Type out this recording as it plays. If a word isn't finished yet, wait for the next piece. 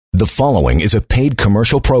The following is a paid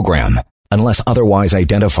commercial program. Unless otherwise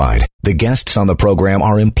identified, the guests on the program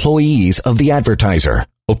are employees of the advertiser.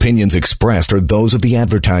 Opinions expressed are those of the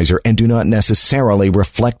advertiser and do not necessarily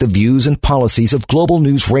reflect the views and policies of Global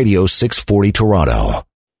News Radio 640 Toronto.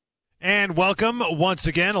 And welcome once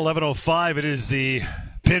again, 11:05. It is the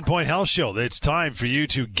PinPoint Health Show. It's time for you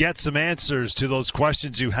to get some answers to those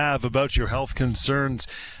questions you have about your health concerns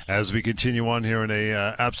as we continue on here in a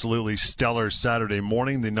absolutely stellar Saturday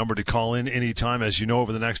morning. The number to call in anytime, as you know,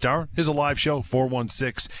 over the next hour is a live show,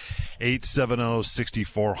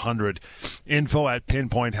 416-870-6400. Info at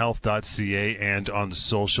pinpointhealth.ca and on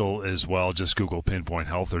social as well. Just Google Pinpoint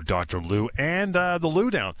Health or Dr. Lou and the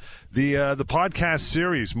Lou Down. The podcast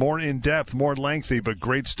series, more in-depth, more lengthy, but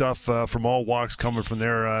great stuff from all walks coming from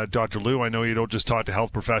there. Dr. Lou, I know you don't just talk to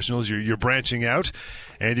health professionals. You're branching out,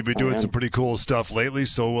 and you've been doing some pretty cool stuff lately,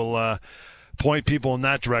 so we'll point people in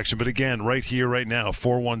that direction. But again, right here, right now,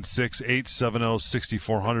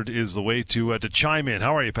 416-870-6400 is the way to chime in.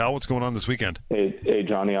 How are you, pal? What's going on this weekend? Hey,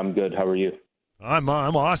 Johnny, I'm good. How are you? I'm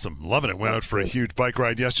awesome. Loving it. Went out for a huge bike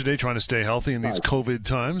ride yesterday, trying to stay healthy in these COVID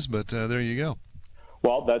times, but there you go.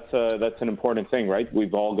 Well, that's an important thing, right?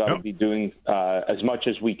 We've all got to be doing as much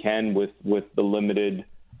as we can with the limited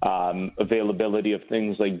availability of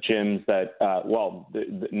things like gyms that,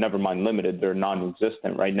 never mind limited, they're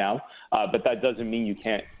non-existent right now. But that doesn't mean you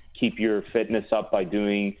can't keep your fitness up by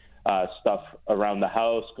doing stuff around the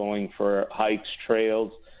house, going for hikes,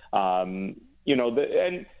 trails, and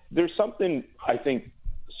there's something, I think,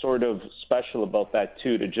 sort of special about that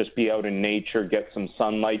too, to just be out in nature, get some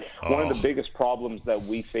sunlight. One of the biggest problems that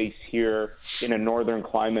we face here in a northern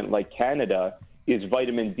climate like Canada is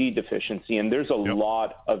vitamin D deficiency, and there's a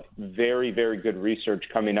lot of very, very good research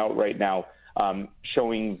coming out right now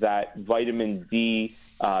showing that vitamin D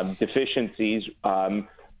deficiencies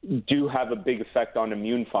do have a big effect on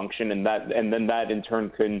immune function, and then that in turn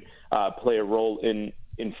can play a role in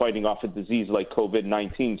fighting off a disease like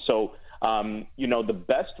COVID-19. So the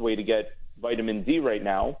best way to get vitamin D right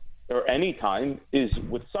now or any time is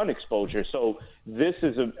with sun exposure. So this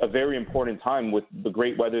is a very important time with the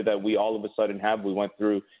great weather that we all of a sudden have. We went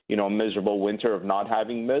through, a miserable winter of not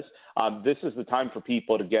having this. This is the time for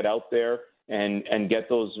people to get out there and get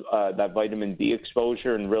those that vitamin D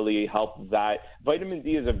exposure and really help that. Vitamin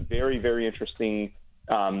D is a very, very interesting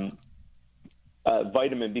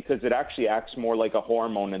vitamin because it actually acts more like a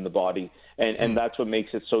hormone in the body, and that's what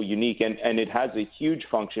makes it so unique. And it has a huge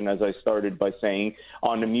function, as I started by saying,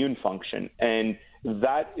 on immune function. And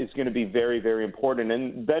that is going to be very, very important.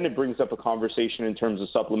 And then it brings up a conversation in terms of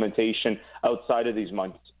supplementation outside of these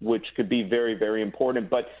months, which could be very, very important.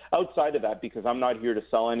 But outside of that, because I'm not here to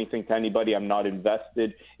sell anything to anybody, I'm not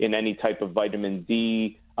invested in any type of vitamin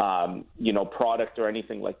D product or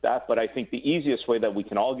anything like that. But I think the easiest way that we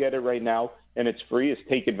can all get it right now, and it's free, is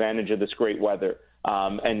take advantage of this great weather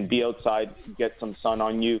and be outside, get some sun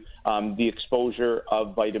on you. The exposure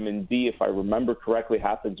of vitamin D, if I remember correctly,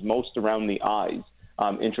 happens most around the eyes,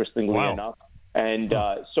 interestingly enough. And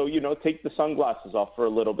take the sunglasses off for a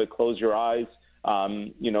little bit, close your eyes,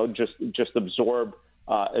 just absorb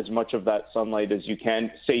as much of that sunlight as you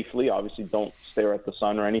can safely. Obviously, don't stare at the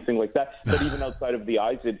sun or anything like that. But even outside of the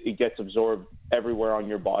eyes, it gets absorbed everywhere on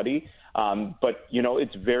your body. But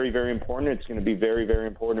it's very, very important. It's going to be very, very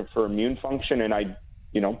important for immune function. And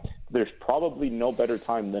there's probably no better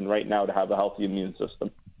time than right now to have a healthy immune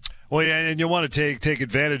system. Well, yeah, and you want to take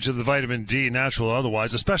advantage of the vitamin D, natural or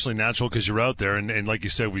otherwise, especially natural because you're out there. And like you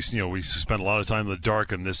said, we spend a lot of time in the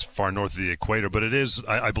dark and this far north of the equator. But it is,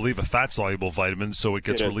 I believe, a fat-soluble vitamin, so it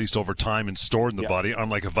gets released over time and stored in the body,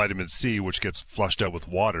 unlike a vitamin C, which gets flushed out with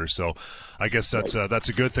water. So I guess that's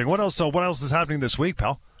a good thing. What else is happening this week,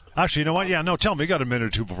 pal? Actually, you know what? Yeah, no, tell me. You got a minute or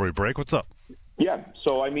two before we break. What's up? Yeah,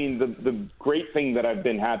 so I mean, the great thing that I've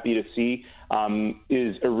been happy to see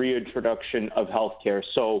is a reintroduction of healthcare.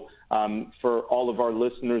 So for all of our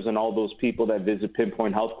listeners and all those people that visit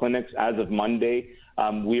PinPoint Health Clinics, as of Monday,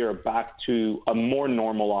 we are back to a more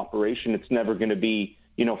normal operation. It's never going to be,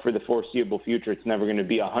 for the foreseeable future, it's never going to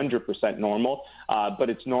be 100% normal, but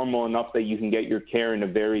it's normal enough that you can get your care in a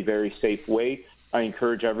very, very safe way. I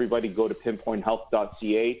encourage everybody to go to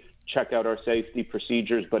pinpointhealth.ca, check out our safety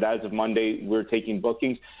procedures. But as of Monday, we're taking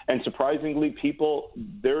bookings. And surprisingly,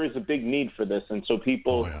 there is a big need for this. And so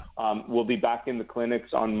people will be back in the clinics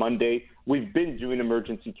on Monday. We've been doing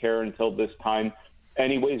emergency care until this time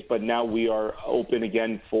anyways, but now we are open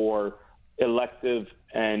again for elective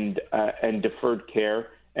and deferred care.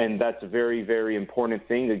 And that's a very, very important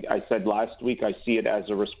thing. I said last week, I see it as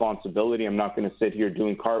a responsibility. I'm not going to sit here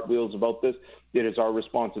doing cartwheels about this. It is our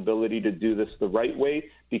responsibility to do this the right way,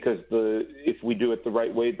 because if we do it the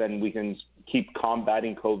right way, then we can keep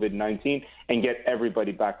combating COVID-19 and get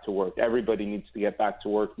everybody back to work. Everybody needs to get back to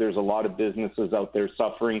work. There's a lot of businesses out there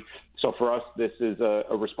suffering. So for us, this is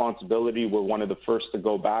a responsibility. We're one of the first to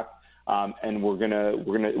go back. And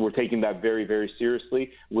we're taking that very, very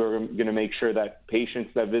seriously. We're going to make sure that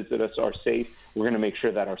patients that visit us are safe. We're going to make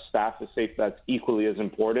sure that our staff is safe. That's equally as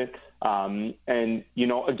important. And,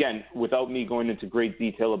 again, without me going into great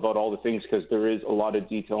detail about all the things, because there is a lot of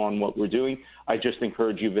detail on what we're doing, I just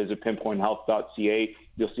encourage you to visit pinpointhealth.ca.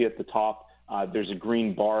 You'll see at the top, there's a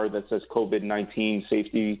green bar that says COVID-19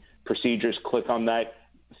 safety procedures. Click on that.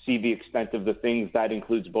 See the extent of the things. That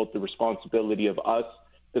includes both the responsibility of us,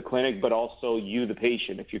 the clinic, but also you, the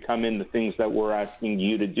patient. If you come in, the things that we're asking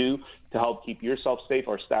you to do to help keep yourself safe,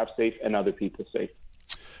 our staff safe, and other people safe.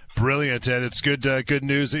 Brilliant, Ed. It's good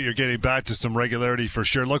news that you're getting back to some regularity for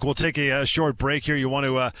sure. Look, we'll take a short break here. You want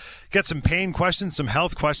to get some pain questions, some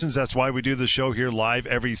health questions. That's why we do the show here live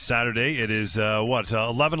every Saturday. It is,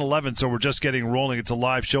 11:11, so we're just getting rolling. It's a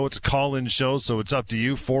live show. It's a call-in show, so it's up to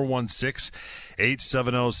you.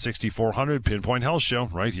 416-870-6400, Pinpoint Health Show,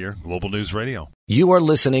 right here, Global News Radio. You are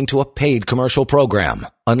listening to a paid commercial program.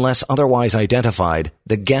 Unless otherwise identified,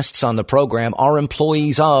 the guests on the program are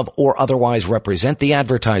employees of or otherwise represent the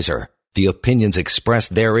advertiser. The opinions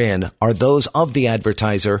expressed therein are those of the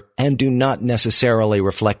advertiser and do not necessarily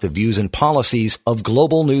reflect the views and policies of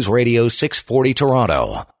Global News Radio 640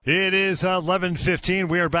 Toronto. It is 11:15.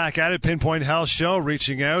 We are back at it. Pinpoint Health Show.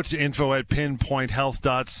 Reaching out,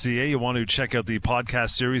 info@pinpointhealth.ca. You want to check out the podcast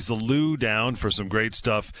series, The Lou Down, for some great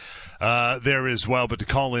stuff there as well. But to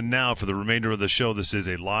call in now for the remainder of the show, this is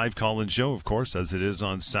a live call-in show, of course, as it is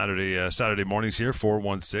on Saturday mornings here.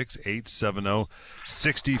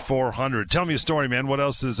 416-870-6400. Tell me a story, man. What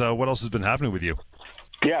else has been happening with you?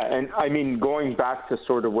 Yeah, and I mean, going back to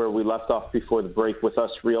sort of where we left off before the break with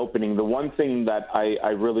us reopening, the one thing that I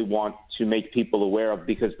really want to make people aware of,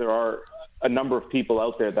 because there are a number of people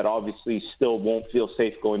out there that obviously still won't feel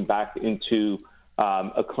safe going back into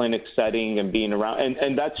a clinic setting and being around,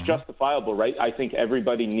 and that's justifiable, right? I think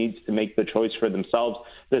everybody needs to make the choice for themselves.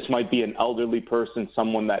 This might be an elderly person,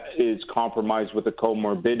 someone that is compromised with a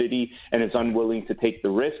comorbidity and is unwilling to take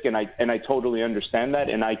the risk, and I totally understand that,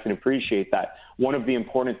 and I can appreciate that. One of the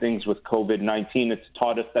important things with COVID-19, it's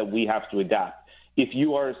taught us that we have to adapt. If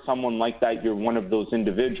you are someone like that, you're one of those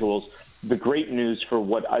individuals. The great news for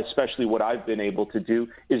especially what I've been able to do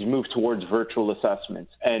is move towards virtual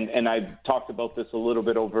assessments. And I've talked about this a little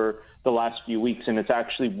bit over the last few weeks, and it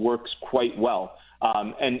actually works quite well.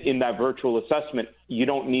 And in that virtual assessment,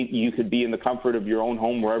 you could be in the comfort of your own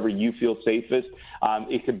home, wherever you feel safest.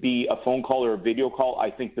 It could be a phone call or a video call.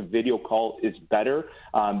 I think the video call is better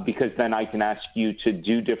because then I can ask you to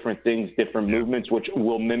do different things, different movements, which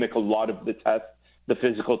will mimic a lot of the tests, the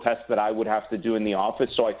physical tests that I would have to do in the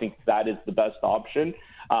office. So I think that is the best option.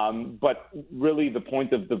 But really the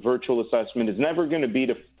point of the virtual assessment is never going to be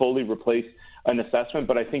to fully replace an assessment.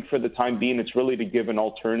 But I think for the time being, it's really to give an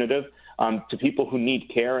alternative to people who need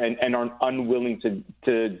care and are unwilling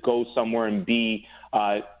to go somewhere and be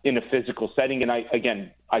in a physical setting. And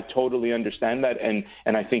I totally understand that. And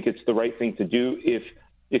I think it's the right thing to do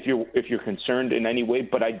if you're concerned in any way,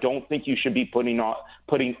 but I don't think you should be putting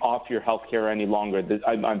off your healthcare any longer.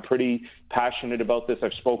 I'm pretty passionate about this.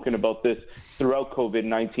 I've spoken about this throughout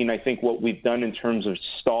COVID-19. I think what we've done in terms of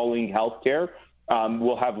stalling healthcare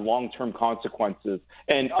will have long-term consequences.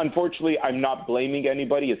 And unfortunately, I'm not blaming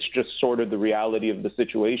anybody. It's just sort of the reality of the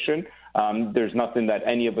situation. There's nothing that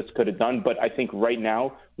any of us could have done, but I think right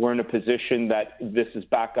now we're in a position that this is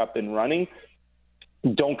back up and running.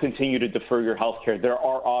 Don't continue to defer your health care. There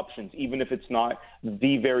are options, even if it's not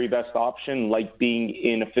the very best option, like being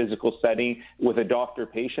in a physical setting with a doctor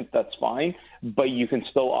patient, that's fine. But you can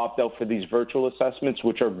still opt out for these virtual assessments,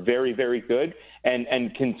 which are very, very good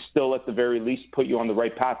and can still at the very least put you on the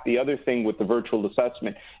right path. The other thing with the virtual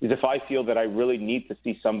assessment is if I feel that I really need to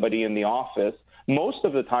see somebody in the office, most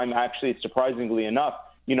of the time, actually, surprisingly enough,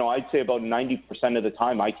 I'd say about 90% of the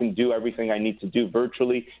time I can do everything I need to do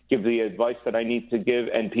virtually, give the advice that I need to give,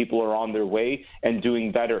 and people are on their way and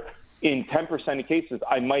doing better. In 10% of cases,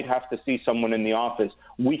 I might have to see someone in the office.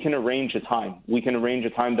 We can arrange a time. We can arrange a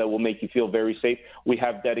time that will make you feel very safe. We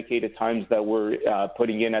have dedicated times that we're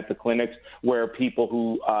putting in at the clinics where people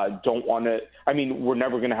who don't want to, we're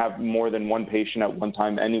never going to have more than one patient at one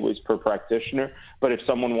time anyways per practitioner. But if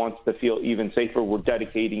someone wants to feel even safer, we're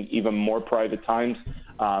dedicating even more private times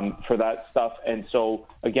for that stuff. And so,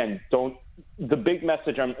 again, don't the big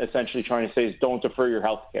message I'm essentially trying to say is don't defer your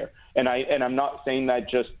health care. And I'm not saying that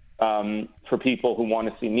just for people who want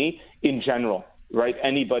to see me. In general, right?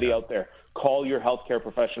 Anybody out there, call your healthcare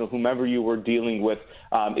professional, whomever you were dealing with.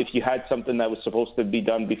 If you had something that was supposed to be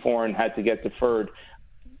done before and had to get deferred,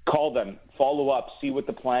 call them, follow up, see what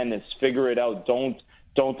the plan is, figure it out.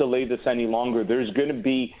 Don't delay this any longer. There's going to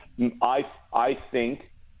be, I think,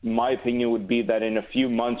 my opinion would be that in a few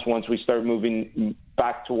months, once we start moving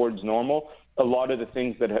back towards normal, a lot of the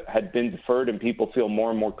things that had been deferred and people feel more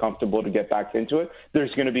and more comfortable to get back into it, there's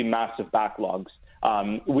going to be massive backlogs.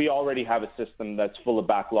 We already have a system that's full of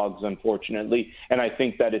backlogs, unfortunately, and I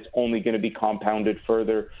think that it's only going to be compounded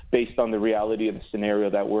further based on the reality of the scenario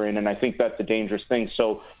that we're in, and I think that's a dangerous thing.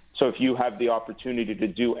 So if you have the opportunity to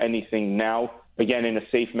do anything now, again, in a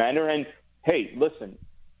safe manner, and hey, listen,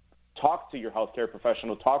 talk to your healthcare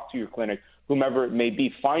professional, talk to your clinic, whomever it may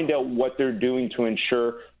be, find out what they're doing to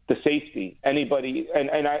ensure the safety. Anybody,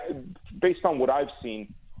 and I, based on what I've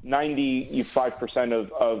seen,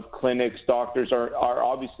 95% of clinics, doctors are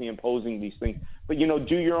obviously imposing these things. But,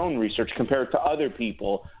 do your own research, compare it to other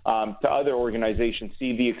people, to other organizations,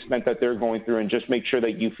 see the extent that they're going through, and just make sure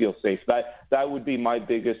that you feel safe. That would be my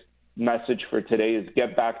biggest message for today, is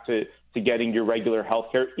get back to getting your regular health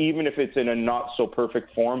care, even if it's in a not so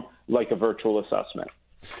perfect form like a virtual assessment.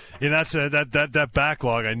 Yeah, that's that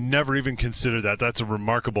backlog. I never even considered that. That's a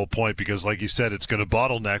remarkable point because, like you said, it's going to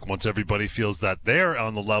bottleneck once everybody feels that they're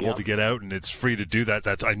on the level to get out and it's free to do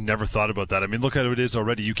that. I never thought about that. I mean, look at how it is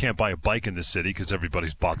already. You can't buy a bike in the city because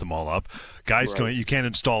everybody's bought them all up. Guys, you can't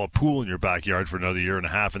install a pool in your backyard for another year and a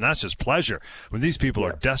half, and that's just pleasure. When these people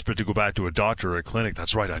are desperate to go back to a doctor or a clinic,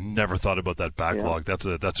 that's right. I never thought about that backlog.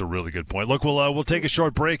 Yeah. That's a really good point. Look, we'll take a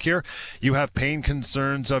short break here. You have pain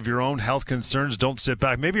concerns of your own, health concerns. Don't sit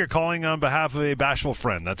back. Maybe you're calling on behalf of a bashful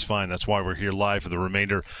friend. That's fine. That's why we're here live for the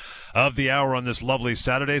remainder of the hour on this lovely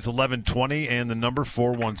Saturday. It's 11:20, and the number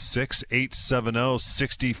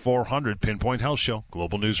 416-870-6400. PinPoint Health Show,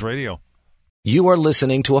 Global News Radio. You are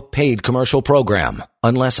listening to a paid commercial program.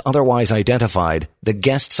 Unless otherwise identified, the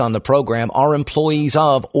guests on the program are employees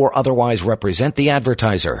of or otherwise represent the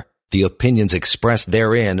advertiser. The opinions expressed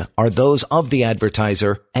therein are those of the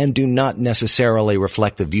advertiser and do not necessarily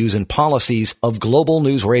reflect the views and policies of Global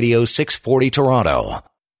News Radio 640 Toronto.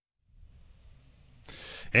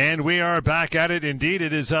 And we are back at it. Indeed,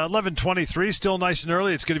 it is 11:23, still nice and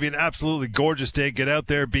early. It's going to be an absolutely gorgeous day. Get out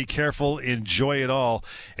there, be careful, enjoy it all.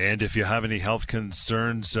 And if you have any health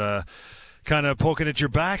concerns, kind of poking at your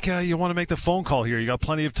back, you want to make the phone call here. You got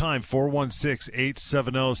plenty of time.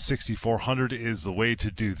 416-870-6400 is the way to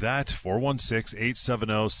do that.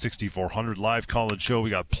 416-870-6400 live call-in show. We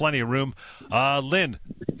got plenty of room. Lynn,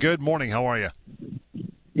 good morning. How are you?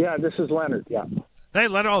 Yeah, this is Leonard. Yeah. Hey,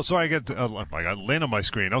 Leonard. Oh, sorry. I got Lynn on my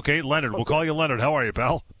screen. Okay, Leonard. We'll call you Leonard. How are you,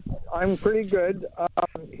 pal? I'm pretty good.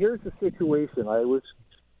 Here's the situation. I was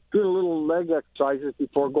doing a little leg exercises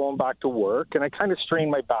before going back to work, and I kind of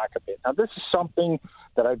strained my back a bit. Now, this is something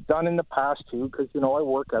that I've done in the past, too, because, I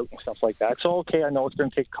work out and stuff like that. So, okay, I know it's going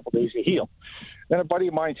to take a couple days to heal. Then a buddy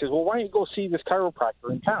of mine says, well, why don't you go see this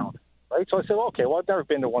chiropractor in town? Right? So I said, okay, well, I've never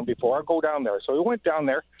been to one before. I'll go down there. So we went down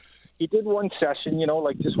there. He did one session,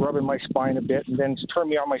 like just rubbing my spine a bit and then turned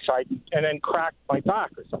me on my side and then cracked my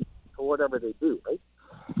back or something, or whatever they do, right?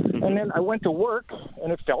 And then I went to work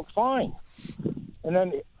and it felt fine. And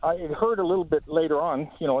then I heard a little bit later on,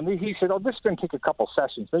 and he said, oh, this is going to take a couple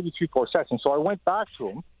sessions, maybe 3-4 sessions. So I went back to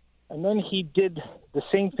him, and then he did the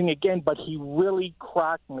same thing again, but he really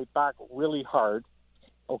cracked my back really hard.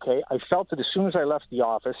 Okay, I felt it as soon as I left the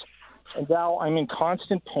office. And now I'm in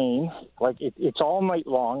constant pain, like it's all night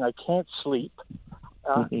long. I can't sleep.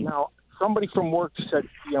 Now, somebody from work said,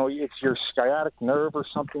 it's your sciatic nerve or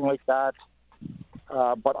something like that.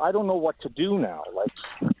 But I don't know what to do now. Like,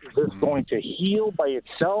 is this going to heal by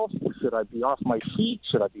itself? Should I be off my feet?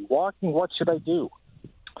 Should I be walking? What should I do?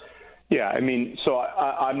 Yeah, I mean, so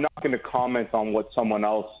I'm not going to comment on what someone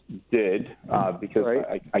else did because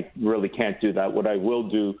I really can't do that. What I will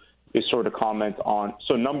do is sort of comment on.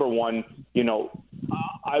 So number one,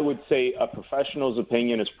 I would say a professional's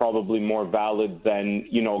opinion is probably more valid than,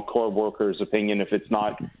 a coworker's opinion if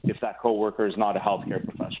that coworker is not a healthcare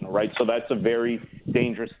professional, right? So that's a very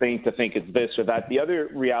dangerous thing to think it's this or that. The other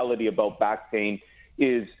reality about back pain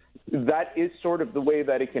is that is sort of the way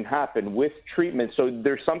that it can happen with treatment. So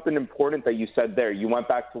there's something important that you said there. You went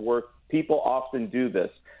back to work. People often do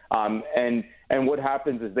this. And what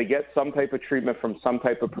happens is they get some type of treatment from some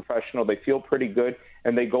type of professional. They feel pretty good,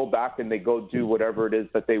 and they go back and they go do whatever it is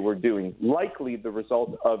that they were doing. Likely the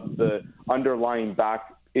result of the underlying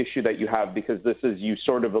back issue that you have, because this is, you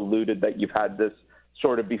sort of alluded that you've had this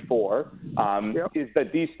sort of before, is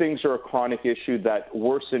that these things are a chronic issue that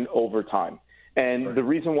worsen over time. And the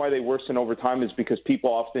reason why they worsen over time is because people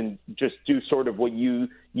often just do sort of what you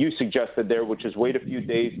suggested there, which is wait a few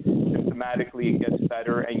days, symptomatically it gets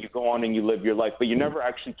better, and you go on and you live your life. But you're never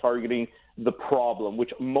actually targeting the problem,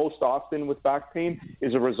 which most often with back pain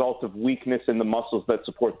is a result of weakness in the muscles that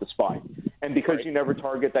support the spine. And because you never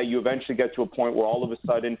target that, you eventually get to a point where all of a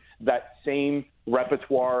sudden that same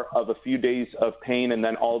repertoire of a few days of pain and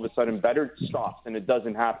then all of a sudden better stops, and it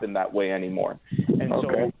doesn't happen that way anymore. And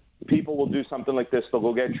so people will do something like this. They'll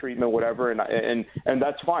go get treatment, whatever, and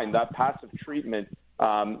that's fine. That passive treatment,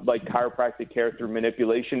 like chiropractic care through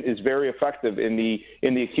manipulation, is very effective in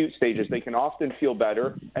the acute stages. They can often feel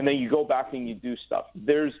better, and then you go back and you do stuff.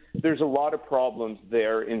 There's a lot of problems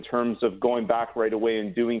there in terms of going back right away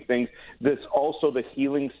and doing things. This also, the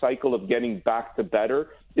healing cycle of getting back to better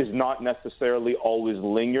is not necessarily always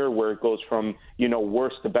linear, where it goes from,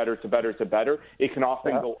 worse to better to better to better. It can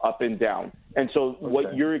often go up and down. And so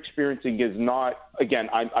what you're experiencing is not, again,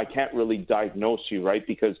 I can't really diagnose you, right,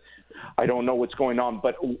 because I don't know what's going on.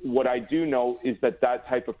 But what I do know is that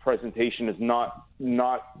type of presentation is not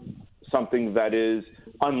something that is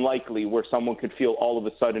unlikely, where someone could feel all of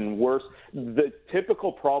a sudden worse. The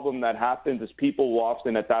typical problem that happens is people will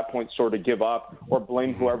often at that point sort of give up or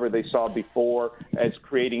blame whoever they saw before as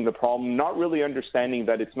creating the problem, not really understanding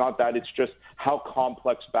that it's not that, it's just how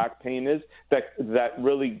complex back pain is that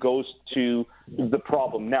really goes to the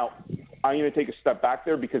problem. Now, I'm going to take a step back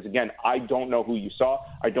there because, again, I don't know who you saw.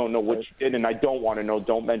 I don't know what you did, and I don't want to know.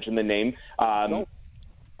 Don't mention the name.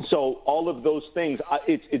 So all of those things,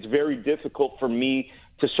 it's very difficult for me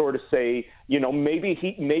to sort of say,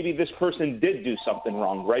 maybe this person did do something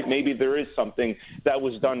wrong, right? Maybe there is something that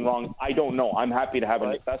was done wrong. I don't know. I'm happy to have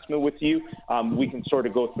an assessment with you. We can sort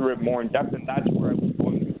of go through it more in depth, and that's where I was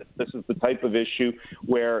going with this. This is the type of issue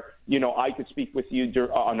where, I could speak with you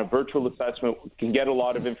on a virtual assessment, can get a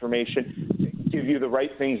lot of information, give you the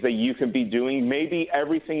right things that you can be doing. Maybe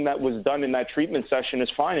everything that was done in that treatment session is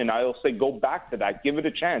fine, and I'll say go back to that, give it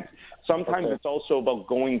a chance. Sometimes it's also about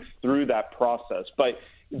going through that process. But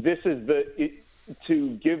this is to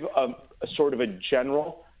give a sort of a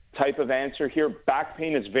general type of answer here. Back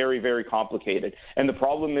pain is very, very complicated. And the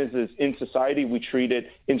problem is in society, we treat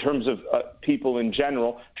it, in terms of people in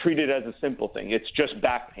general, treat it as a simple thing. It's just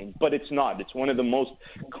back pain, but it's not. It's one of the most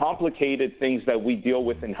complicated things that we deal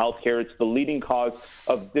with in healthcare. It's the leading cause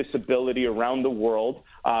of disability around the world.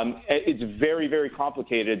 It's very, very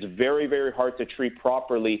complicated. It's very, very hard to treat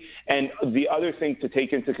properly. And the other thing to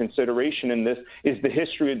take into consideration in this is the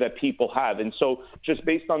history that people have. And so just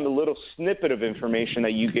based on the little snippet of information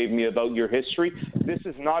that you gave me about your history, this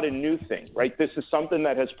is not a new thing, right? This is something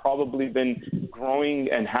that has probably been growing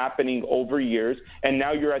and happening over years. And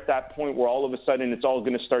now you're at that point where all of a sudden it's all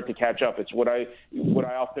going to start to catch up. It's what I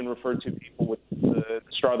often refer to people with the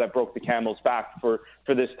straw that broke the camel's back for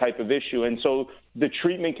this type of issue. And so the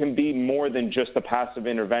treatment can be more than just a passive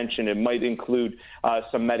intervention. It might include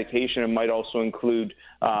some medication. It might also include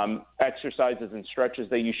exercises and stretches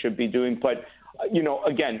that you should be doing. But,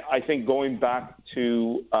 again, I think going back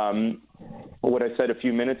to what I said a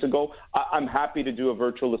few minutes ago, I'm happy to do a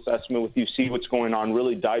virtual assessment with you, see what's going on,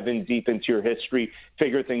 really dive in deep into your history,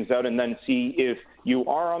 figure things out, and then see if you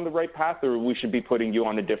are on the right path or we should be putting you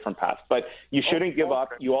on a different path. But you shouldn't give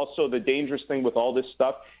up. You also, the dangerous thing with all this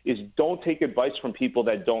stuff is don't take advice from people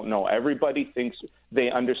that don't know. Everybody thinks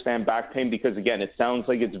they understand back pain because, again, it sounds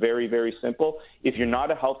like it's very, very simple. If you're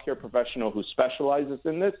not a healthcare professional who specializes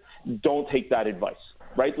in this, don't take that advice.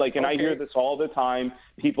 Right? And I hear this all the time.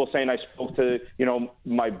 People saying I spoke to,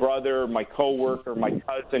 my brother, my coworker, my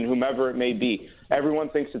cousin, whomever it may be. Everyone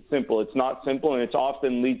thinks it's simple. It's not simple, and it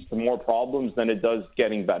often leads to more problems than it does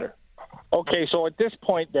getting better. Okay, so at this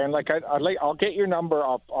point, then, I'll get your number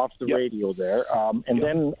off the radio there, and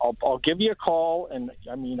then I'll give you a call, and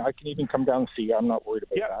I can even come down and see you. I'm not worried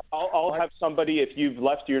about that. I'll have somebody, if you've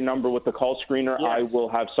left your number with the call screener, I will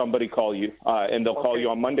have somebody call you, and they'll call you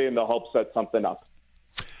on Monday, and they'll help set something up.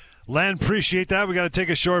 Len, appreciate that. We got to take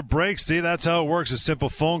a short break. See, that's how it works. A simple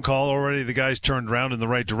phone call. Already the guy's turned around in the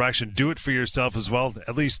right direction. Do it for yourself as well.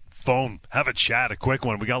 At least phone. Have a chat, a quick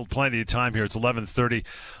one. We got plenty of time here. It's 11:30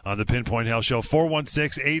 on the Pinpoint Health Show.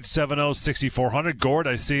 416-870-6400. Gord,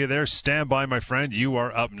 I see you there. Stand by, my friend. You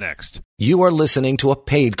are up next. You are listening to a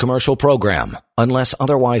paid commercial program. Unless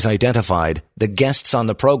otherwise identified, the guests on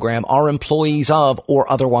the program are employees of or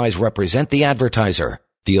otherwise represent the advertiser.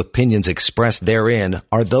 The opinions expressed therein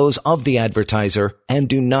are those of the advertiser and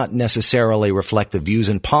do not necessarily reflect the views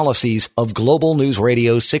and policies of Global News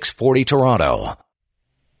Radio 640 Toronto.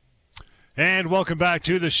 And welcome back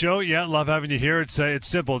to the show. Yeah, love having you here. It's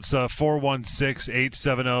simple. It's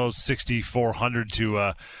 416-870-6400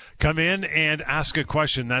 to come in and ask a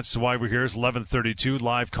question. That's why we're here. It's 11:32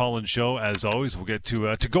 live call-in show. As always, we'll get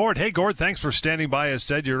to Gord. Hey, Gord, thanks for standing by. As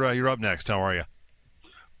said, you're up next. How are you?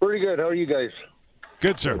 Pretty good. How are you guys?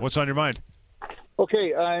 Good, sir. What's on your mind?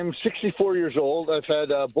 Okay, I'm 64 years old. I've had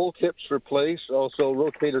both hips replaced, also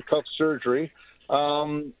rotator cuff surgery.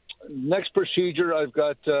 Next procedure, I've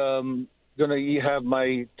got going to have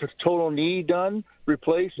my total knee done,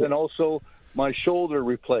 replaced, and also my shoulder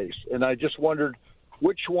replaced. And I just wondered,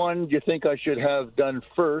 which one do you think I should have done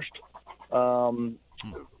first? And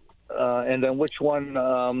then which one?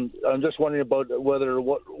 I'm just wondering about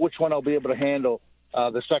which one I'll be able to handle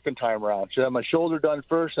the second time around. Should I have my shoulder done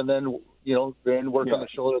first, and then then work on the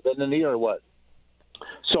shoulder, then the knee, or what?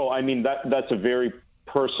 So, I mean, that's a very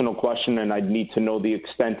personal question, and I'd need to know the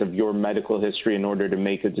extent of your medical history in order to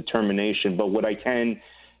make a determination. But what I can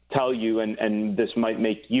tell you, and this might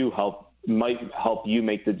help you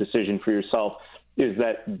make the decision for yourself, is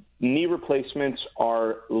that knee replacements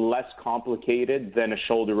are less complicated than a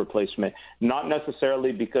shoulder replacement. Not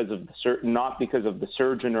necessarily because of the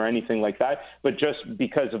surgeon or anything like that, but just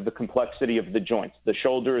because of the complexity of the joints. The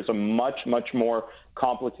shoulder is a much, much more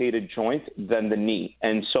complicated joint than the knee,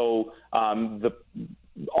 and so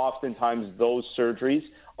oftentimes those surgeries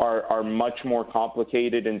are much more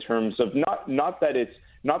complicated in terms of not that it's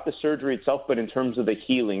not the surgery itself, but in terms of the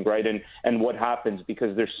healing, right? And what happens,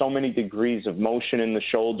 because there's so many degrees of motion in the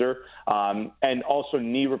shoulder. And also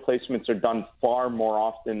knee replacements are done far more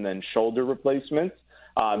often than shoulder replacements,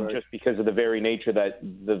 right, just because of the very nature that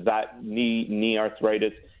knee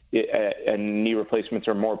arthritis and knee replacements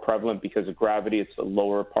are more prevalent because of gravity. It's the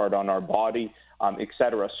lower part on our body, et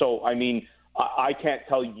cetera. So, I mean, I can't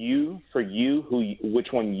tell you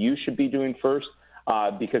which one you should be doing first.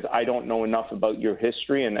 Because I don't know enough about your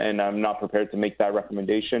history, and I'm not prepared to make that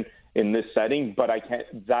recommendation in this setting. But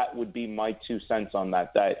that would be my 2 cents on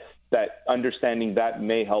that understanding that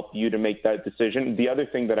may help you to make that decision. The other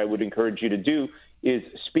thing that I would encourage you to do is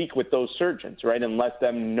speak with those surgeons, right, and let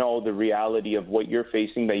them know the reality of what you're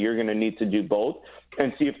facing, that you're going to need to do both,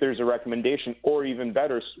 and see if there's a recommendation, or even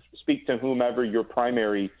better, speak to whomever your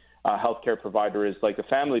primary healthcare provider is, like a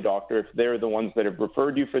family doctor. If they're the ones that have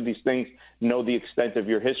referred you for these things, know the extent of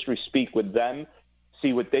your history, speak with them,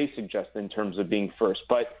 see what they suggest in terms of being first.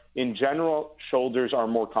 But in general, shoulders are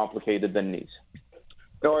more complicated than knees.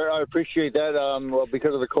 No, I appreciate that. Well,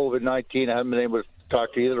 because of the COVID-19, I haven't been able to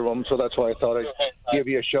talk to either of them, so that's why I thought I'd give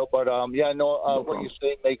you a shout. But what you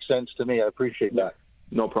say makes sense to me. I appreciate that.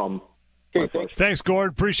 No problem. Okay, thanks,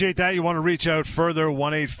 Gord. Appreciate that. You want to reach out further,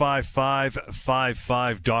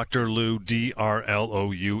 1-855-55-Dr. Lou,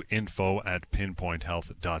 DRLOU,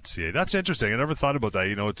 info@pinpointhealth.ca. That's interesting. I never thought about that.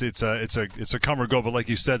 It's a come or go, but like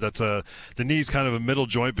you said, that's the knee's kind of a middle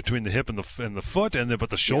joint between the hip and the foot, but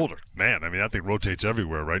the shoulder. Yeah. Man, I mean, that thing rotates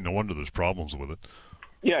everywhere, right? No wonder there's problems with it.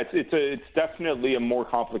 Yeah, it's definitely a more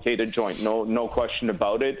complicated joint, no question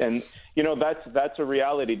about it. And that's a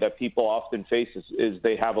reality that people often face is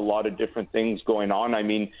they have a lot of different things going on. I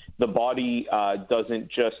mean, the body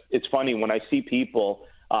doesn't just. It's funny when I see people.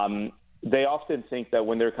 They often think that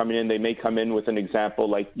when they're coming in, they may come in with an example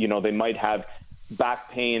like they might have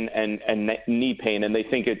back pain and knee pain, and they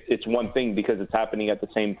think it's one thing because it's happening at the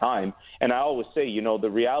same time. And I always say,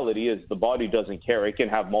 the reality is the body doesn't care. It can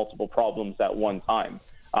have multiple problems at one time.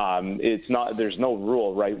 There's no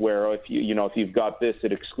rule, right, where if you've got this,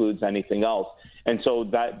 it excludes anything else. And so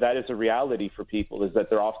that is a reality for people, is that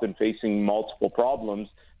they're often facing multiple problems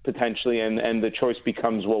potentially, and the choice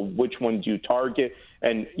becomes, well, which one do you target?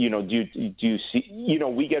 And do you see?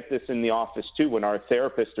 We get this in the office too when our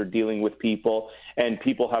therapists are dealing with people and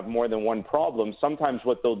people have more than one problem. Sometimes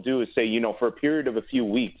what they'll do is say, for a period of a few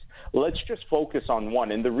weeks, let's just focus on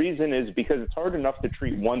one. And the reason is because it's hard enough to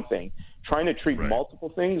treat one thing. Trying to treat multiple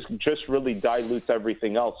things just really dilutes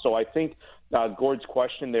everything else. So I think Gord's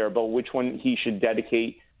question there about which one he should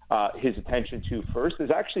dedicate his attention to first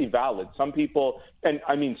is actually valid. Some people, and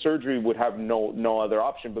I mean, surgery would have no other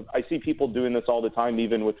option, but I see people doing this all the time,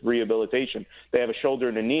 even with rehabilitation. They have a shoulder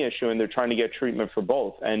and a knee issue, and they're trying to get treatment for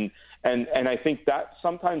both. And I think that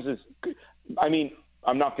sometimes is, I mean,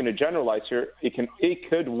 I'm not going to generalize here. It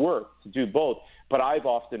could work to do both. But I've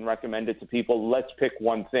often recommended to people, let's pick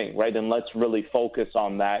one thing, right? And let's really focus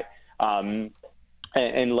on that. And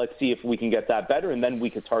let's see if we can get that better. And then we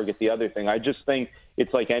could target the other thing. I just think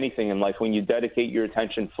it's like anything in life. When you dedicate your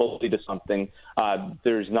attention fully to something,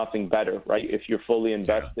 there's nothing better, right? If you're fully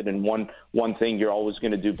invested in one thing, you're always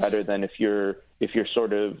going to do better than if you're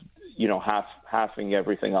sort of, halving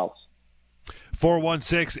everything else.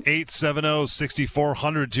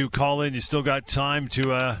 416-870-6400 to call in. You still got time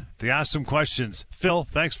to ask some questions. Phil,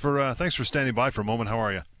 thanks for standing by for a moment. How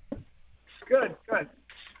are you? Good.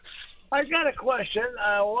 I got a question.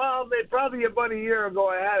 Probably about a year ago,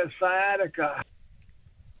 I had a sciatica.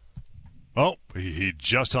 Oh, he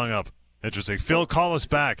just hung up. Interesting. Phil, call us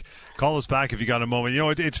back. Call us back if you got a moment. You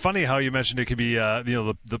know, it's funny how you mentioned it could be,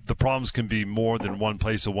 the problems can be more than one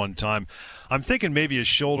place at one time. I'm thinking maybe a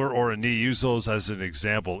shoulder or a knee. Use those as an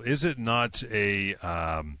example. Is it not a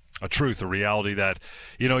truth, a reality that,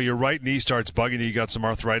 your right knee starts bugging you, you got some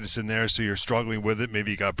arthritis in there, so you're struggling with it.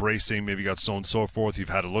 Maybe you got bracing, maybe you got so on and so forth. You've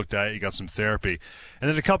had it looked at, you got some therapy. And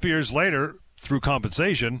then a couple years later, through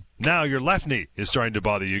compensation, now your left knee is starting to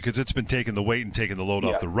bother you because it's been taking the weight and taking the load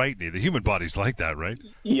off the right knee. The human body's like that, right?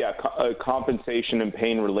 Yeah, compensation and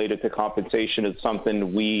pain related to compensation is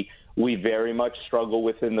something we very much struggle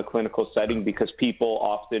with in the clinical setting because people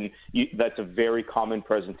often, that's a very common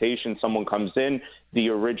presentation. Someone comes in, the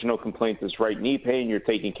original complaint is right knee pain, you're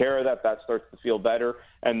taking care of that starts to feel better.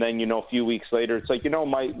 And then, a few weeks later, it's like,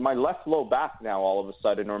 my left low back now all of a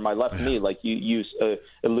sudden, or my left knee, like you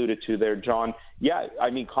alluded to there, John. Yeah,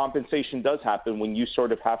 I mean, compensation does happen when you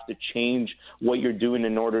sort of have to change what you're doing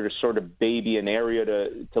in order to sort of baby an area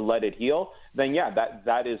to let it heal. Then,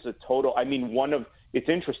 that is a total, it's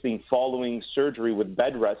interesting, following surgery with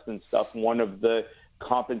bed rest and stuff, one of the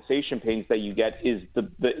compensation pains that you get is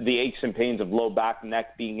the aches and pains of low back,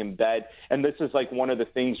 neck, being in bed. And this is like one of the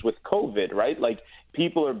things with COVID, right? Like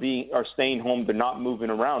people are staying home, they're not moving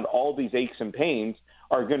around. All these aches and pains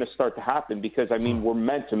are going to start to happen because, we're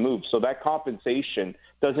meant to move. So that compensation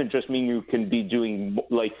doesn't just mean you can be doing,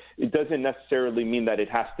 it doesn't necessarily mean that it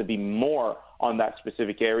has to be more on that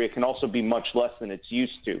specific area. It can also be much less than it's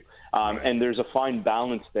used to. And there's a fine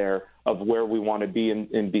balance there of where we want to be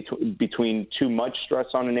in between too much stress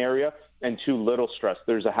on an area and too little stress.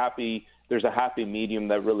 There's a happy medium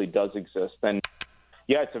that really does exist. And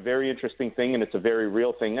it's a very interesting thing and it's a very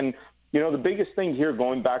real thing. And the biggest thing here,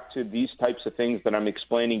 going back to these types of things that I'm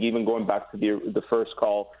explaining, even going back to the first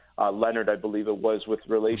call, Leonard, I believe it was, with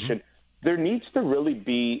relation, there needs to really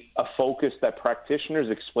be a focus that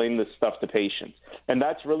practitioners explain this stuff to patients. And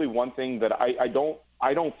that's really one thing that I don't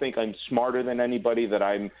think I'm smarter than anybody, that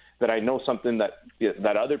I know something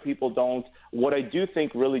that other people don't. What I do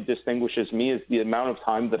think really distinguishes me is the amount of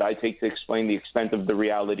time that I take to explain the extent of the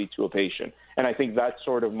reality to a patient. And I think that's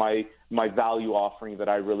sort of my value offering that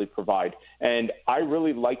I really provide. And I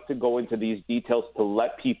really like to go into these details to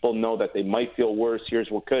let people know that they might feel worse.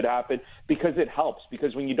 Here's what could happen, because it helps.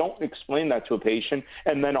 Because when you don't explain that to a patient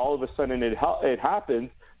and then all of a sudden it happens,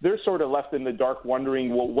 they're sort of left in the dark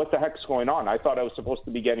wondering, well, what the heck's going on? I thought I was supposed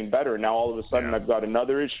to be getting better. Now all of a sudden I've got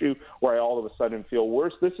another issue where I all of a sudden feel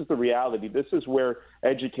worse. This is the reality. This is where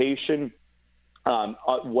education,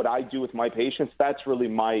 what I do with my patients, that's really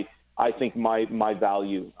my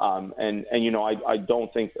value. I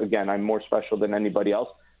don't think, again, I'm more special than anybody else,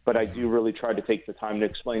 but I do really try to take the time to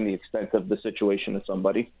explain the extent of the situation to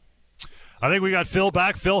somebody. I think we got Phil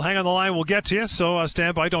back. Phil, hang on the line. We'll get to you. So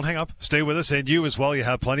stand by. Don't hang up. Stay with us. And you as well. You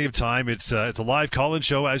have plenty of time. It's a live call-in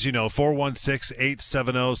show, as you know,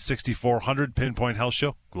 416-870-6400, Pinpoint Health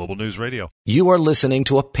Show, Global News Radio. You are listening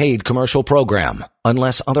to a paid commercial program.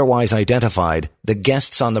 Unless otherwise identified, the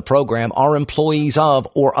guests on the program are employees of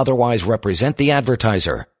or otherwise represent the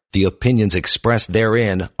advertiser. The opinions expressed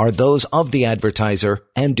therein are those of the advertiser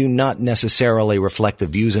and do not necessarily reflect the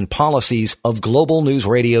views and policies of Global News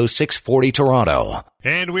Radio 640 Toronto.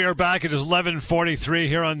 And we are back. It is 11:43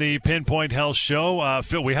 here on the Pinpoint Health Show.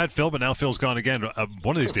 Phil, we had Phil, but now Phil's gone again.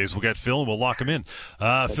 One of these days we'll get Phil and we'll lock him in.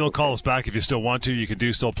 Phil, call us back if you still want to. You can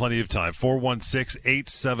do so. Plenty of time.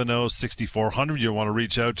 416-870-6400. You want to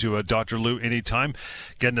reach out to Dr. Lou anytime.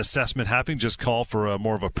 Get an assessment happening. Just call for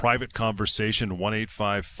more of a private conversation.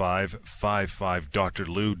 1-855-55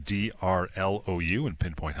 Lou, DRLOU, and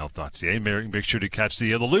pinpointhealth.ca. Make sure to catch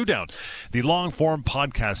the Lou Down, the long-form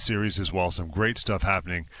podcast series as well. Some great stuff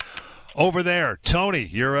happening over there. Tony,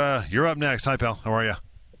 you're up next. Hi, pal. How are you?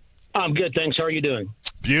 I'm good, thanks. How are you doing?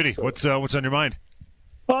 Beauty. What's on your mind?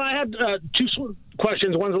 Well, I had two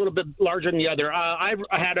questions. One's a little bit larger than the other. I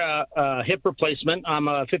had a hip replacement. I'm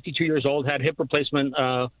 52 years old. Had hip replacement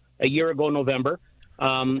a year ago, November.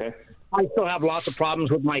 Okay. I still have lots of problems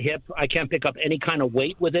with my hip. I can't pick up any kind of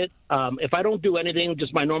weight with it. If I don't do anything,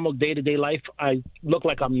 just my normal day-to-day life, I look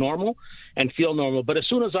like I'm normal and feel normal. But as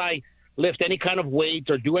soon as I lift any kind of weight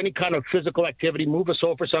or do any kind of physical activity, move a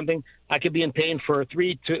sofa or something, I could be in pain for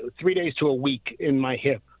 3 days to a week in my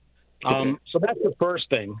hip. So that's the first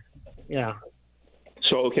thing. Yeah.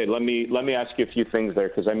 So, okay, let me ask you a few things there,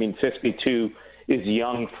 because 52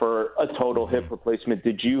 young for a total hip replacement.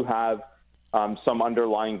 Did you have some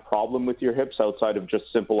underlying problem with your hips outside of just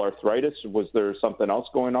simple arthritis? Was there something else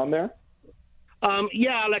going on there? When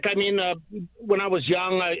I was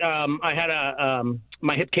young, I had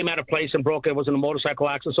my hip came out of place and broke. It was in a motorcycle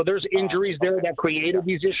accident. So there's injuries there that created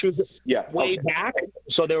these issues way back.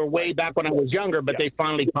 So they were way back when I was younger, but they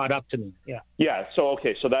finally caught up to me. Yeah. Yeah. So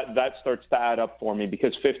that starts to add up for me,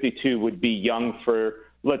 because 52 would be young for,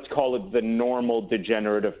 let's call it, the normal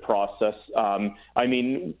degenerative process.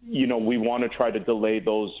 We want to try to delay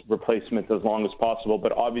those replacements as long as possible.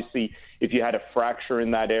 But obviously, if you had a fracture in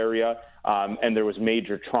that area and there was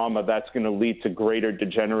major trauma, that's going to lead to greater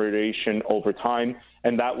degeneration over time,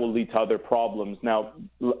 and that will lead to other problems. Now,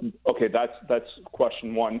 okay, that's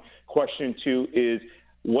question one. Question two is,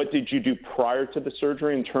 what did you do prior to the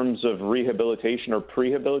surgery in terms of rehabilitation or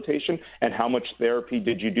prehabilitation, and how much therapy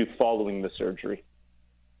did you do following the surgery?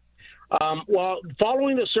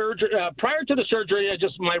 Following the surgery, prior to the surgery,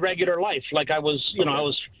 just my regular life. Like I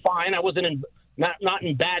was fine. I wasn't not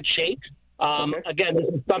in bad shape. Again,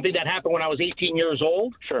 this is something that happened when I was 18 years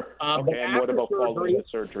old. Sure. And what about following the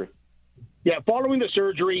surgery? Yeah, following the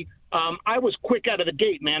surgery, I was quick out of the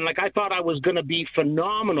gate, man. Like I thought I was going to be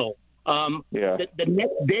phenomenal. The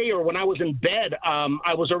next day, or when I was in bed,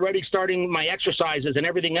 I was already starting my exercises and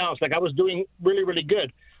everything else. Like I was doing really, really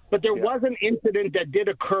good. But there was an incident that did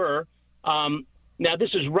occur. Now,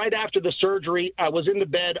 this is right after the surgery. I was in the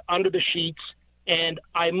bed under the sheets, and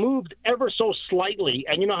I moved ever so slightly.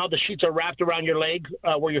 And you know how the sheets are wrapped around your leg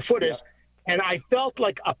where your foot is? And I felt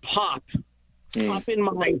like a pop up in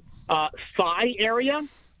my thigh area,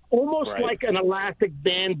 almost like an elastic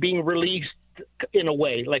band being released in a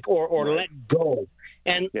way, like or let go.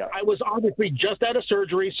 And I was obviously just out of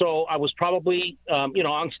surgery, so I was probably,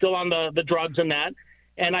 I'm still on the drugs and that.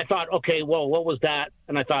 And I thought, okay, well, what was that?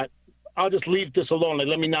 And I thought, I'll just leave this alone. Like,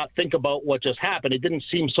 let me not think about what just happened. It didn't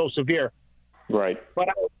seem so severe. Right. But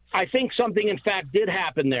I think something, in fact, did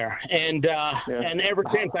happen there. And ever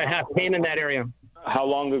since, I have pain in that area. How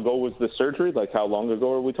long ago was the surgery? Like, how long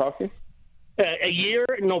ago are we talking? A year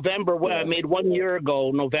in November. I made 1 year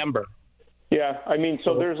ago, November. Yeah, I mean,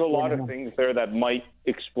 so there's a lot of things there that might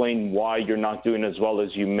explain why you're not doing as well as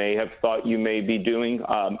you may have thought you may be doing.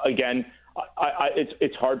 Again,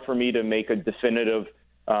 it's hard for me to make a definitive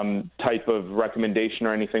type of recommendation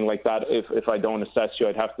or anything like that. If I don't assess you,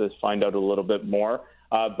 I'd have to find out a little bit more.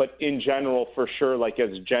 But in general, for sure, like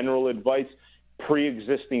as general advice,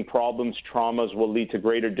 pre-existing problems, traumas will lead to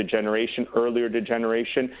greater degeneration, earlier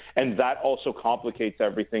degeneration, and that also complicates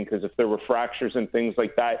everything, because if there were fractures and things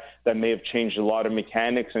like that, that may have changed a lot of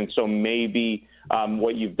mechanics, and so maybe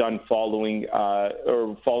what you've done following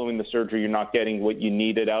the surgery, you're not getting what you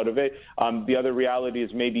needed out of it. The other reality is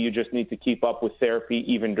maybe you just need to keep up with therapy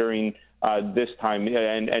even during this time,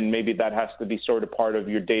 and maybe that has to be sort of part of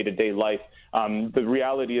your day-to-day life. The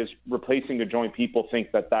reality is, replacing a joint, people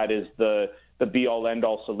think that is the be-all,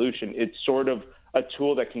 end-all solution. It's sort of a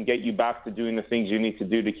tool that can get you back to doing the things you need to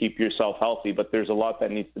do to keep yourself healthy, but there's a lot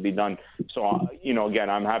that needs to be done. So, again,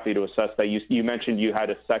 I'm happy to assess that. You mentioned you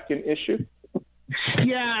had a second issue?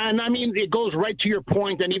 Yeah, and I mean, it goes right to your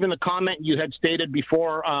point, and even the comment you had stated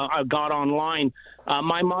before I got online.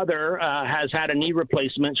 My mother has had a knee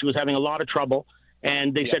replacement. She was having a lot of trouble,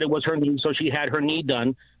 and they said it was her knee, so she had her knee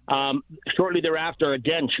done. Shortly thereafter,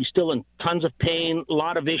 again, she's still in tons of pain, a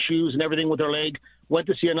lot of issues and everything with her leg. Went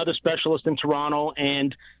to see another specialist in Toronto,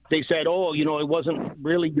 and they said, it wasn't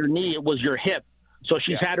really your knee, it was your hip. So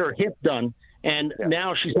she's had her hip done, and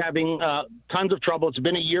now she's having tons of trouble. It's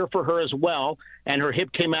been a year for her as well, and her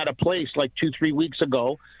hip came out of place like 2-3 weeks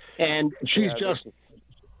ago, and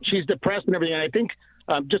she's depressed and everything. And I think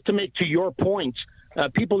just to make to your point,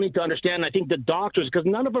 people need to understand, I think the doctors, because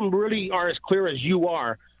none of them really are as clear as you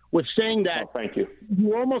are, with saying that thank you.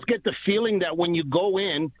 You almost get the feeling that when you go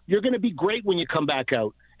in, you're going to be great when you come back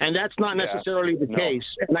out. And that's not necessarily the case.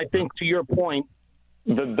 And I think to your point,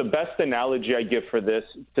 the best analogy I give for this,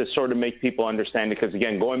 to sort of make people understand, because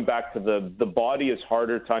again, going back to the body is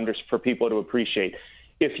harder for people to appreciate.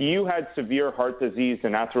 If you had severe heart disease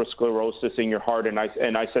and atherosclerosis in your heart, and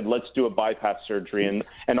I said, let's do a bypass surgery,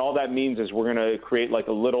 and all that means is we're going to create like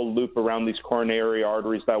a little loop around these coronary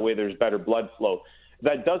arteries. That way there's better blood flow.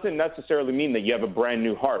 That doesn't necessarily mean that you have a brand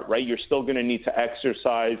new heart, right? You're still going to need to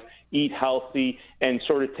exercise, eat healthy, and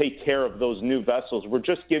sort of take care of those new vessels. We're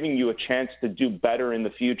just giving you a chance to do better in the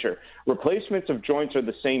future. Replacements of joints are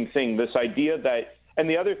the same thing. This idea that, and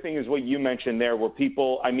the other thing is what you mentioned there, where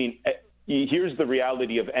people, here's the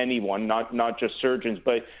reality of anyone, not just surgeons,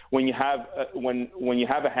 but when you have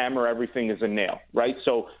a hammer, everything is a nail, right?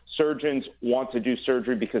 So surgeons want to do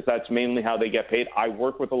surgery because that's mainly how they get paid. I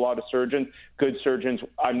work with a lot of surgeons, good surgeons.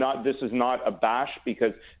 This is not a bash,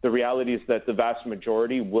 because the reality is that the vast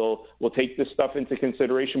majority will take this stuff into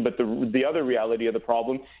consideration. But the other reality of the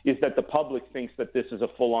problem is that the public thinks that this is a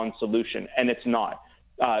full-on solution, and it's not.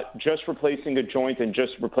 Just replacing a joint and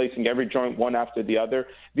just replacing every joint one after the other.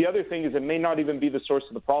 The other thing is it may not even be the source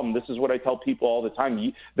of the problem. This is what I tell people all the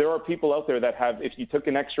time. There are people out there that have, if you took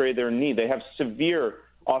an x-ray of their knee, they have severe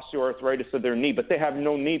osteoarthritis of their knee, but they have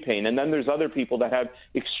no knee pain. And then there's other people that have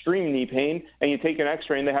extreme knee pain, and you take an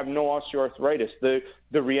x-ray and they have no osteoarthritis.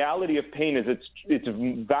 The reality of pain is it's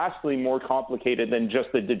vastly more complicated than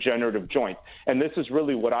just a degenerative joint. And this is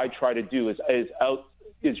really what I try to do is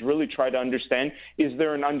really try to understand, is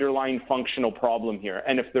there an underlying functional problem here?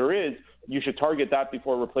 And if there is, you should target that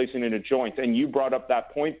before replacing in a joint. And you brought up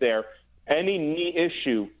that point there. Any knee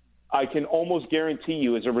issue, I can almost guarantee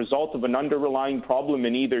you, is a result of an underlying problem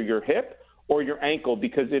in either your hip or your ankle,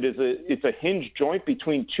 because it's a hinge joint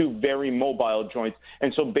between two very mobile joints.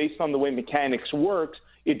 And so based on the way mechanics works,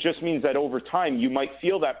 it just means that over time you might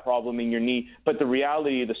feel that problem in your knee, but the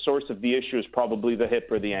reality, the source of the issue is probably the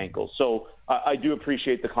hip or the ankle. So I do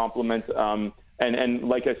appreciate the compliment. And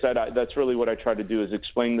like I said, that's really what I try to do, is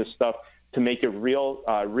explain this stuff to make it real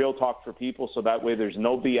talk for people. So that way there's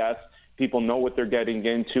no BS. People know what they're getting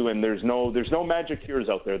into, and there's no magic cures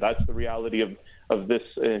out there. That's the reality of this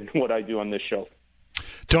and what I do on this show.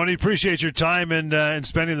 Tony, appreciate your time and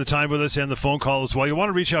spending the time with us and the phone call as well. You want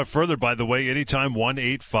to reach out further, by the way, anytime,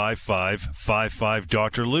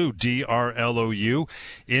 1-855-55-Dr. Lou, DRLOU,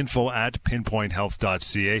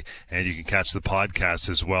 info@pinpointhealth.ca, and you can catch the podcast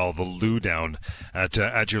as well, the Lou Down,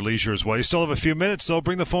 at your leisure as well. You still have a few minutes, so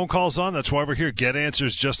bring the phone calls on. That's why we're here. Get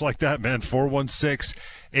answers just like that, man.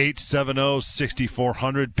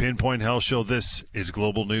 416-870-6400, Pinpoint Health Show. This is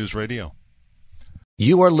Global News Radio.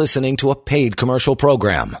 You are listening to a paid commercial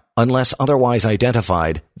program. Unless otherwise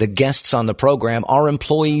identified, the guests on the program are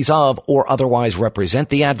employees of or otherwise represent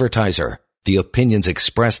the advertiser. The opinions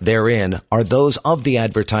expressed therein are those of the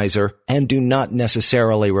advertiser and do not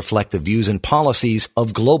necessarily reflect the views and policies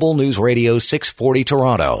of Global News Radio 640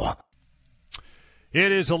 Toronto.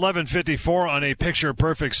 It is 11:54 on a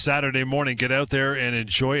picture-perfect Saturday morning. Get out there and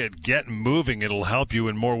enjoy it. Get moving. It'll help you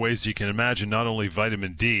in more ways you can imagine, not only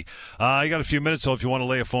vitamin D. I got a few minutes, so if you want to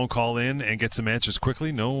lay a phone call in and get some answers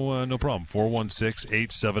quickly, no problem.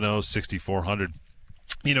 416-870-6400.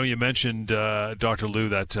 You know, you mentioned, Dr. Lou,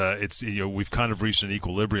 that we've kind of reached an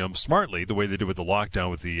equilibrium smartly, the way they did with the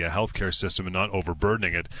lockdown with the healthcare system and not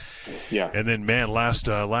overburdening it. Yeah. And then, man, last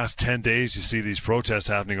 10 days, you see these protests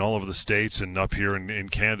happening all over the States and up here in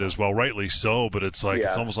Canada as well, rightly so, but it's like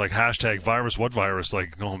It's almost like #virus, what virus?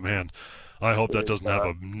 Like, oh, man, I hope that doesn't have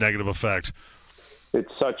a negative effect.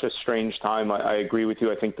 It's such a strange time. I agree with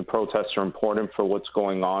you. I think the protests are important for what's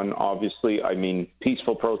going on. Obviously, I mean,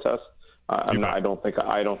 peaceful protests. I don't think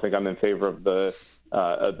I'm in favor of the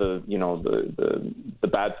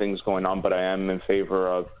bad things going on, but I am in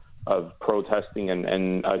favor of protesting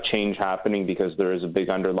and change happening, because there is a big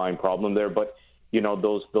underlying problem there. But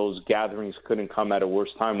those gatherings couldn't come at a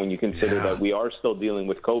worse time when you consider that we are still dealing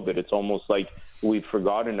with COVID. It's almost like we've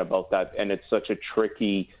forgotten about that, and it's such a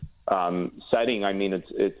tricky setting. I mean,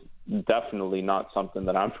 it's definitely not something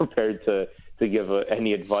that I'm prepared to give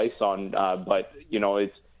any advice on. But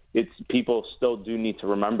it's people still do need to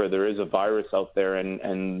remember there is a virus out there, and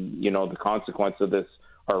the consequences of this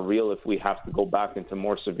are real if we have to go back into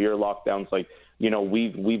more severe lockdowns. Like, we're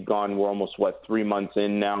almost 3 months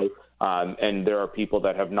in now, and there are people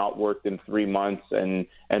that have not worked in 3 months, and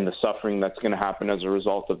the suffering that's going to happen as a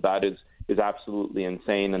result of that is absolutely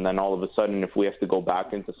insane. And then all of a sudden, if we have to go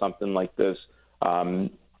back into something like this,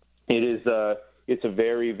 it's a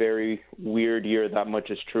very, very weird year. That much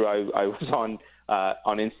is true. I was on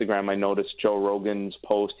Instagram. I noticed Joe Rogan's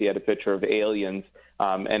post. He had a picture of aliens,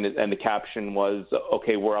 and the caption was,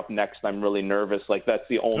 "Okay, we're up next. I'm really nervous." Like, that's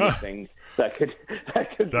the only thing that could.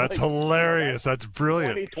 That's hilarious. That's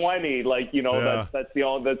brilliant. 2020, that's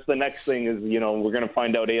the next thing is, we're going to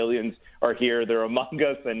find out aliens are here. They're among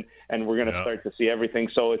us, and we're going to start to see everything.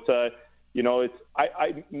 So it's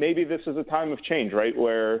maybe this is a time of change, right?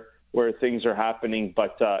 Where things are happening,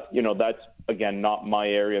 but that's, again, not my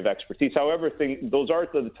area of expertise. However, those are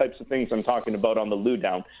the types of things I'm talking about on the Lou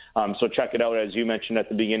Down. So check it out. As you mentioned at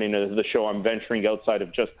the beginning of the show, I'm venturing outside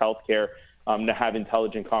of just healthcare to have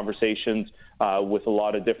intelligent conversations with a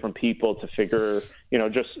lot of different people to figure,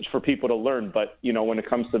 just for people to learn. But, when it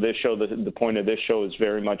comes to this show, the point of this show is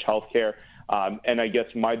very much healthcare. And I guess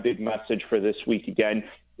my big message for this week, again,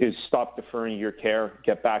 is stop deferring your care,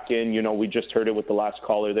 get back in. We just heard it with the last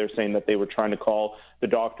caller. They're saying that they were trying to call the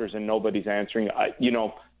doctors and nobody's answering.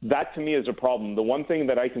 That to me is a problem. The one thing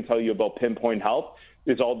that I can tell you about PinPoint Health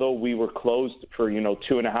is although we were closed for,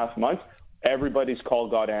 2.5 months, everybody's call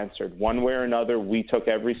got answered. One way or another, we took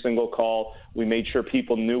every single call. We made sure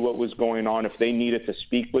people knew what was going on. If they needed to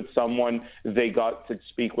speak with someone, they got to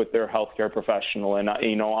speak with their healthcare professional. And,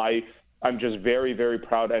 I'm just very, very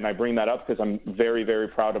proud, and I bring that up because I'm very, very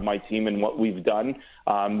proud of my team and what we've done.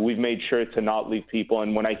 We've made sure to not leave people.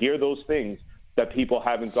 And when I hear those things, that people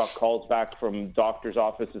haven't got calls back from doctors'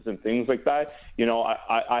 offices and things like that,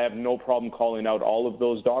 I have no problem calling out all of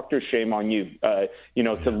those doctors. Shame on you.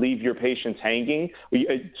 To leave your patients hanging.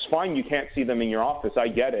 It's fine, you can't see them in your office. I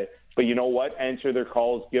get it. But you know what? Answer their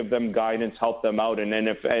calls, give them guidance, help them out. And then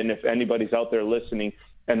if anybody's out there listening,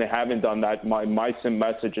 and they haven't done that, my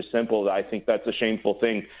message is simple. I think that's a shameful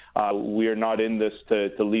thing. We are not in this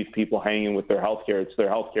to leave people hanging with their health care. It's their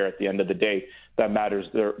health care at the end of the day that matters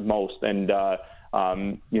the most. And,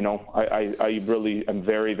 I really am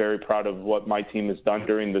very, very proud of what my team has done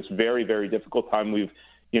during this very, very difficult time. We've,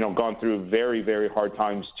 gone through very, very hard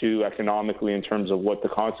times, too, economically in terms of what the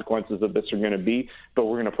consequences of this are going to be. But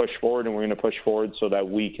we're going to push forward, and we're going to push forward so that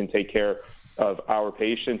we can take care of our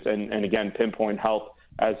patients. And again, PinPoint Health,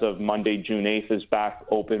 as of Monday, June 8th, is back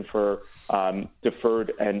open for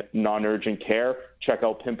deferred and non-urgent care. Check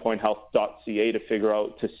out pinpointhealth.ca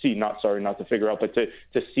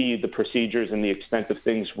to see the procedures and the extent of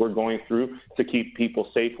things we're going through to keep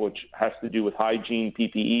people safe, which has to do with hygiene,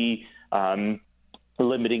 PPE,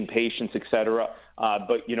 limiting patients, etc.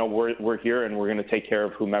 But we're here, and we're going to take care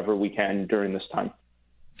of whomever we can during this time.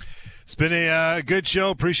 It's been a good show.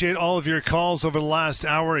 Appreciate all of your calls over the last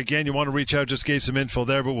hour. Again, you want to reach out, just gave some info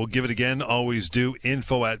there, but we'll give it again. Always do.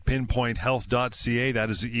 info@pinpointhealth.ca. That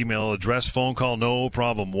is the email address. Phone call, no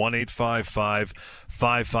problem.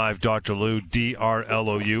 1-855-55 Lou,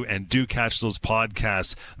 DRLOU. And do catch those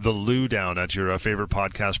podcasts, The Lou Down, at your favorite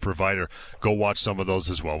podcast provider. Go watch some of those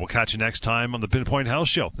as well. We'll catch you next time on the PinPoint Health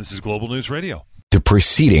Show. This is Global News Radio. The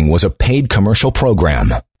preceding was a paid commercial program.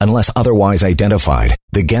 Unless otherwise identified,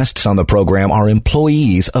 the guests on the program are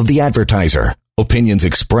employees of the advertiser. Opinions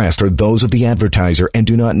expressed are those of the advertiser and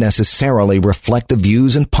do not necessarily reflect the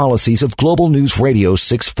views and policies of Global News Radio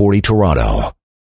 640 Toronto.